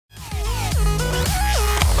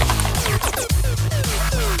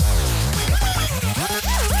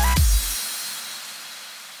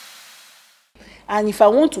And if I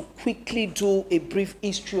want to quickly do a brief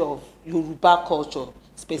history of Yoruba culture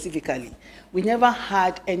specifically, we never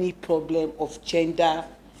had any problem of gender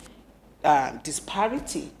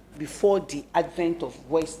disparity before the advent of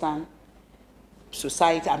Western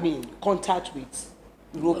society, contact with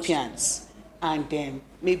Europeans, and then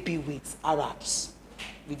maybe with Arabs,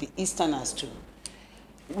 with the Easterners too.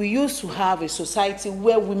 We used to have a society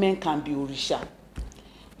where women can be Orisha,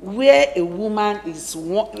 where a woman is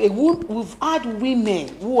we've had women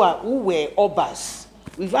who were Obas.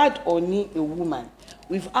 We've had Oni, a woman.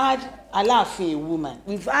 We've had Alaafin, a woman.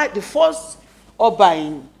 We've had the first Oba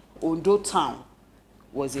in Ondo town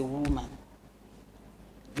was a woman,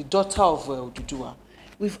 the daughter of Oduduwa.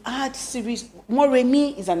 We've had series.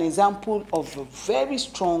 Moremi is an example of a very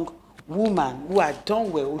strong woman who had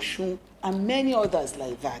done well, Oshun, and many others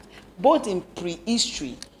like that, both in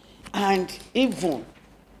prehistory and even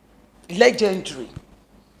legendary.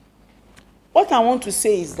 What I want to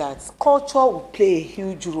say is that culture will play a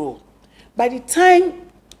huge role. By the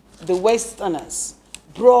time the Westerners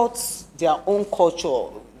brought their own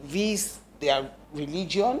culture, their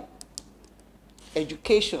religion,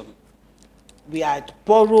 education, we had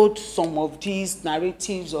borrowed some of these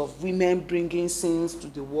narratives of women bringing sins to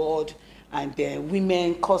the world and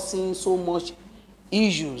women causing so much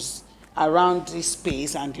issues around this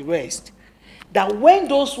space and the rest, that when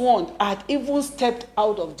those ones had even stepped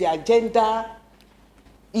out of their gender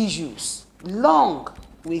issues,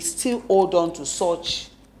 we still hold on to such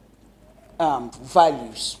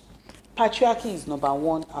values. Patriarchy is number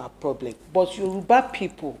one our problem, but Yoruba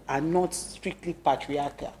people are not strictly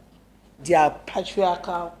patriarchal. They are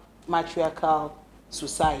patriarchal, matriarchal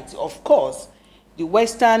society. Of course, the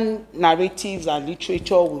Western narratives and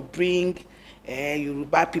literature will bring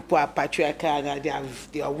Yoruba people are patriarchal and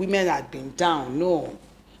their women have been down. No.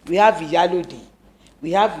 We have Iyalode,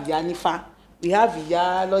 we have Iyanifa, we have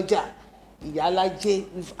Iyaloja, Iyalaje.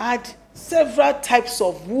 We've had several types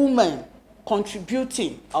of women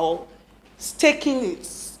contributing or staking it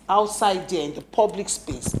outside there in the public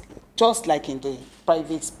space, just like in the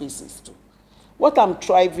private spaces too. What I'm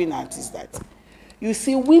driving at is that you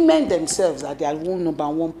see women themselves are their own number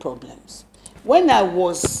one problems. When I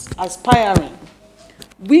was aspiring,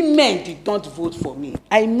 women did not vote for me.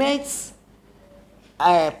 I met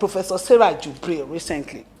Professor Sarah Jubril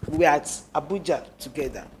recently. We were at Abuja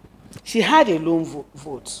together. She had a lone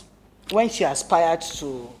vote when she aspired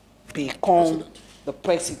to become the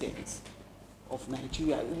president of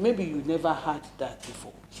Nigeria. Maybe you never had that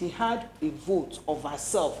before. She had a vote of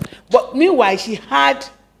herself. But meanwhile, she had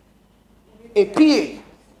a PA.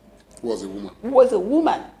 Who was a woman. Who was a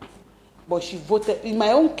woman. But she voted. In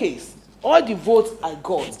my own case, all the votes I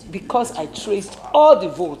got, because I traced all the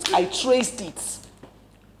votes, I traced it.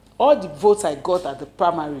 All the votes I got at the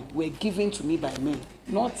primary were given to me by men,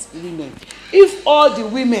 not women. If all the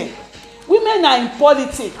women are in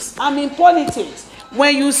politics, I'm in politics.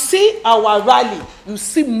 When you see our rally, you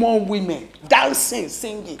see more women dancing,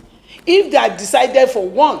 singing. If they are decided for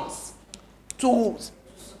once to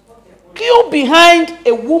queue behind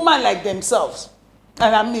a woman like themselves,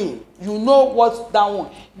 and you know what that one.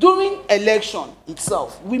 During election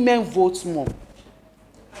itself, women vote more.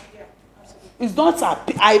 It's not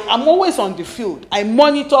I'm always on the field. I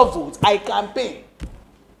monitor votes. I campaign.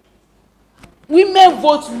 Women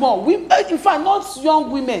vote more. In fact, not young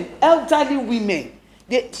women, elderly women.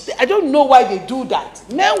 I don't know why they do that.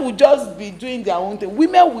 Men will just be doing their own thing.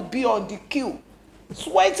 Women will be on the queue,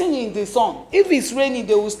 sweating in the sun. If it's raining,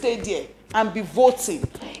 they will stay there and be voting.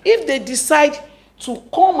 If they decide to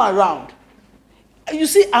come around, you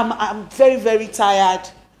see, I'm very, very tired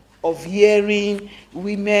of hearing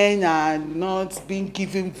women are not being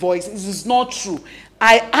given voice. This is not true.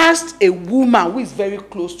 I asked a woman who is very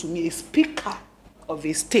close to me, a speaker of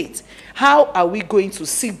a state, how are we going to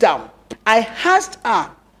sit down? I asked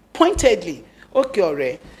her pointedly, okay,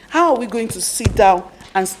 Ore, how are we going to sit down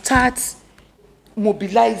and start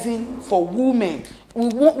mobilizing for women?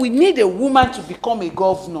 We need a woman to become a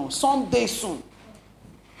governor someday soon.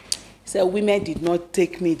 So women did not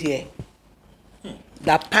take me there.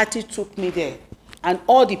 The party took me there. And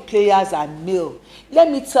all the players are male.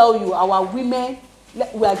 Let me tell you, our women,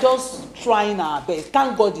 we are just trying our best.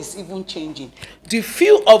 Thank God it's even changing. The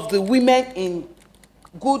few of the women in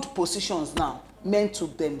good positions now, men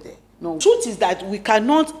took them there. No. The truth is that we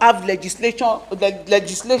cannot have legislation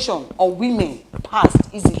on women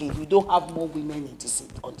passed easily if we don't have more women in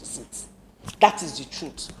on the seats. That is the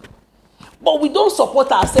truth. But we don't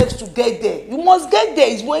support ourselves to get there. You must get there.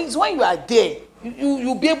 It's when you are there.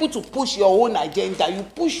 You'll be able to push your own agenda.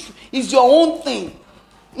 It's your own thing.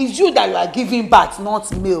 It's you that you are giving birth,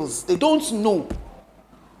 not males. They don't know.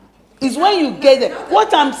 It's when you get there.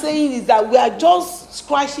 What I'm saying is that we are just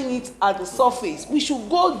scratching it at the surface. We should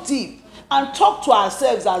go deep and talk to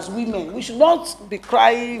ourselves as women. We should not be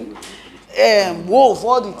crying wolf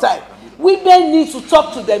all the time. Women need to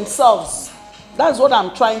talk to themselves. That's what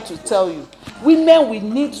I'm trying to tell you. Women, we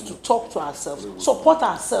need to talk to ourselves, support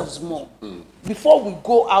ourselves more before we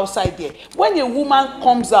go outside there. When a woman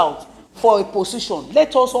comes out for a position,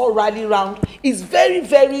 let us all rally round. It's very,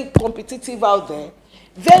 very competitive out there,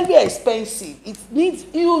 very expensive. It needs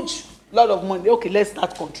huge lot of money. Okay, let's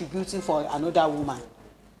start contributing for another woman.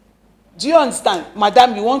 Do you understand?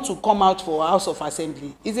 Madam, you want to come out for House of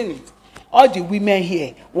Assembly, isn't it? All the women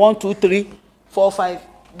here, 1, 2, 3, 4, 5,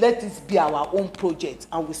 let this be our own project,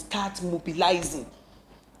 and we start mobilizing.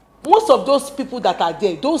 Most of those people that are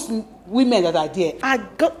there, those women that are there,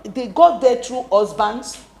 they got there through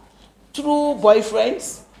husbands, through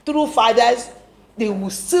boyfriends, through fathers. They will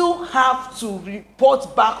still have to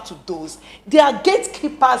report back to those. They are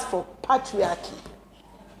gatekeepers for patriarchy.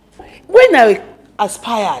 When I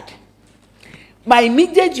aspired, my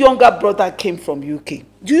immediate younger brother came from UK.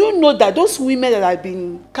 Do you know that those women that I've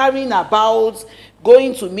been carrying about,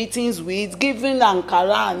 going to meetings with, giving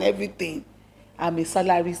Ankara and everything, I'm a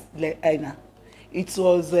salary earner. It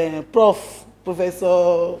was Professor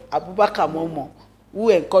Abubakar Momo who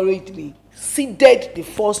encouraged me, seeded the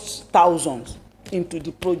first thousands into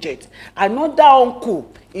the project. Another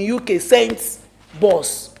uncle in UK sent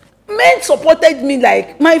boss. Men supported me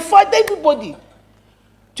like my father, everybody.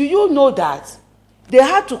 Do you know that they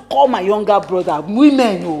had to call my younger brother,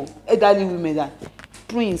 women, elderly women, that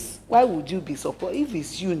Prince, why would you be support? If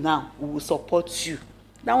it's you now, we will support you.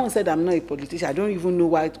 That one said, I'm not a politician. I don't even know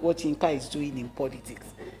what Yinka is doing in politics.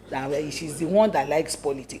 That she's the one that likes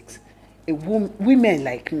politics. Women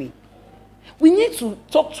like me. We need to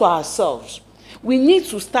talk to ourselves. We need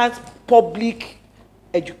to start public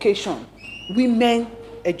education, women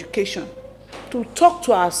education, to talk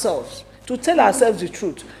to ourselves, to tell ourselves the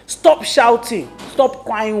truth. Stop shouting, stop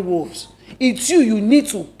crying wolves. It's you. You need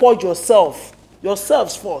to purge yourselves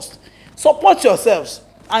first. Support yourselves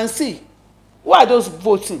and see who are those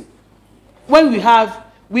voting. When we have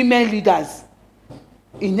women leaders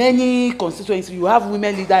in any constituency, you have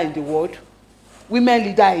women leader in the world, women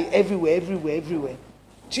leader everywhere.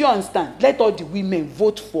 Do you understand? Let all the women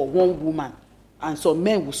vote for one woman, and some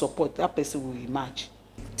men will support that person. Will emerge.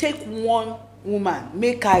 Take one woman,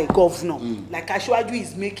 make her a governor, like Ashwaju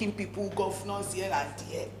is making people governors here and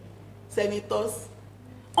there, senators,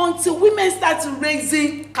 until women start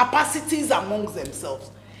raising capacities amongst themselves.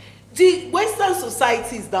 The Western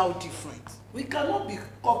society is now different. We cannot be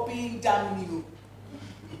copying Germany.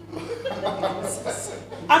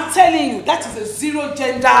 I'm telling you, that is a zero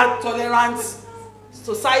gender tolerance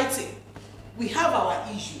society. We have our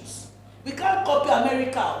issues. We can't copy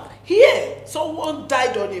America. Here, someone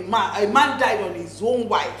died on a man died on his own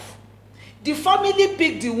wife. The family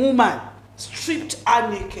picked the woman, stripped her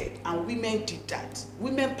naked, and women did that.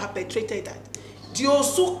 Women perpetrated that. The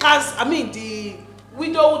Osukas, the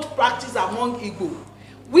widowed practice among Igbo.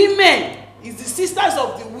 Women is the sisters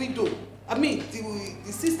of the widow.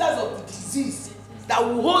 The sisters of the disease that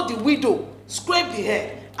will hold the widow, scrape the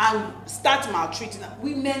hair, and start maltreating her.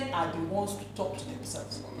 Women are the ones to talk to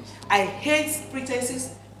themselves. I hate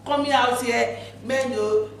pretenses coming out here. Men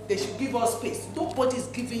know they should give us space. Nobody is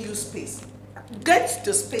giving you space. Get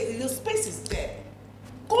the space. Your space is there.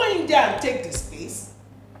 Go in there and take the space.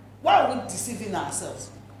 Why are we deceiving ourselves?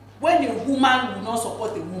 When a woman will not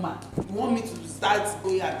support a woman, you want me to start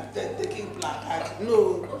going and taking placard?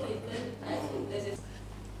 No.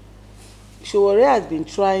 Showore has been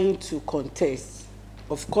trying to contest.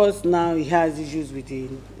 Of course, now he has issues with the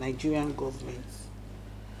Nigerian government.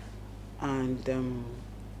 And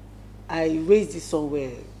I raised this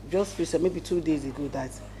somewhere just recently, maybe 2 days ago,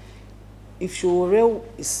 that if Showore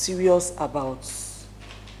is serious about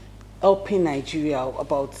helping Nigeria,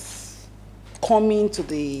 about coming to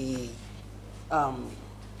the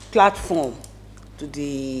platform, to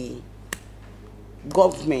the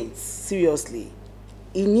government seriously,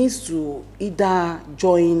 he needs to either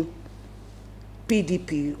join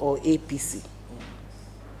PDP or APC.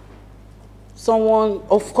 Someone,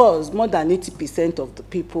 of course, more than 80% of the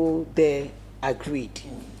people there agreed.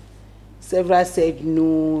 Several said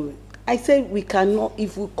no. I said we cannot,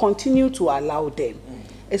 if we continue to allow them,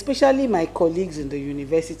 especially my colleagues in the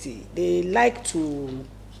university, they like to,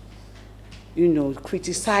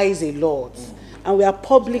 criticize a lot. And we are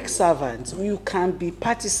public servants. You can be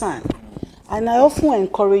partisan. And I often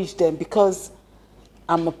encourage them, because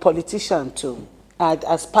I'm a politician too. I'd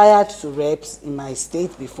aspired to reps in my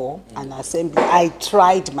state before, and assembly. I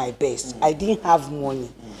tried my best. I didn't have money.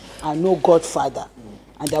 and no godfather.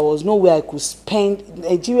 And there was no way I could spend.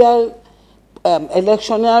 Nigeria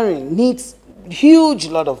electioneering needs huge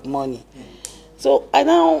lot of money. So I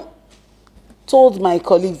now told my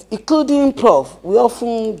colleagues, including Prof, we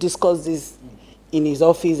often discuss this in his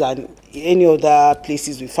office and any other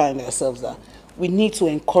places we find ourselves, that we need to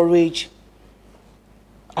encourage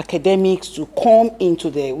academics to come into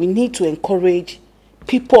there. We need to encourage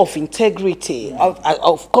people of integrity.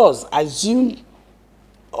 Of course, assume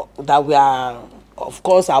that we are, of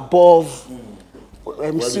course, above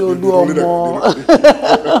MC Oluomo.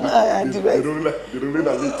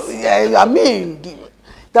 Yeah, I mean,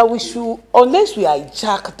 that we should, unless we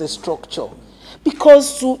hijack the structure,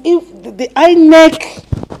 because if the INEC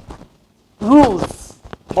rules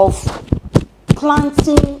of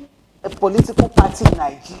planting a political party in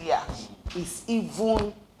Nigeria is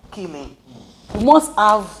even killing. We must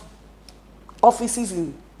have offices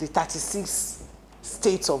in the 36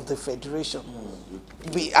 states of the federation.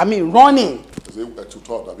 I mean, running. Is it to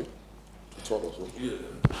talk, Abby? To talk also. Yeah.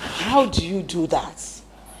 How do you do that?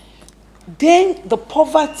 Then the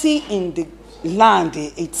poverty in the land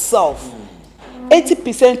itself.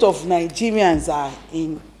 80% of Nigerians are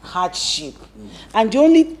in hardship. And the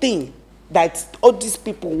only thing that all these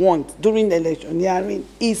people want during the electioneering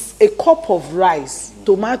is a cup of rice,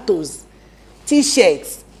 tomatoes,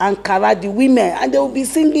 t-shirts, Ankara, the women, and they will be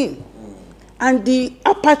singing. And the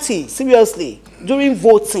apathy, seriously, during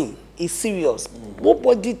voting is serious.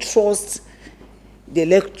 Nobody trusts the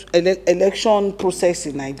election process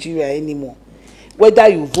in Nigeria anymore. Whether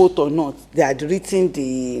you vote or not, they are written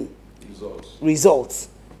the results.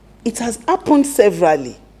 It has happened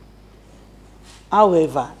severally.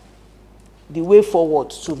 However, the way forward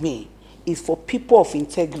to me is for people of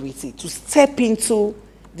integrity to step into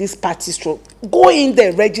this party structure, go in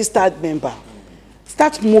there, registered member,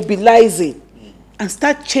 start mobilizing and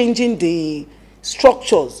start changing the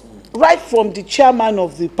structures, right from the chairman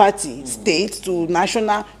of the party, state to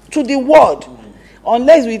national to the world.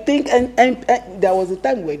 Unless we think, and there was a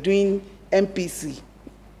time we were doing NPC,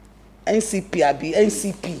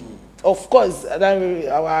 NCP. Of course,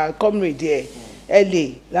 our comrade there,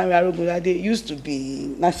 LA, used to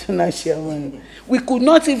be national chairman. We could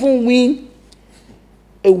not even win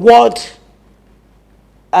a world,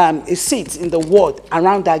 a seat in the world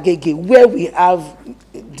around Agege, where we have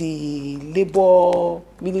the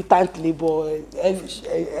militant labor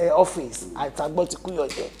office at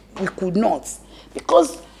Agbotikuyode. We could not,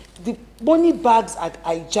 because the money bags had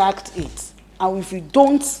hijacked it, and if we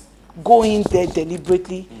don't go in there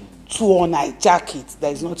deliberately to unhijack it,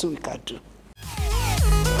 there is nothing we can do.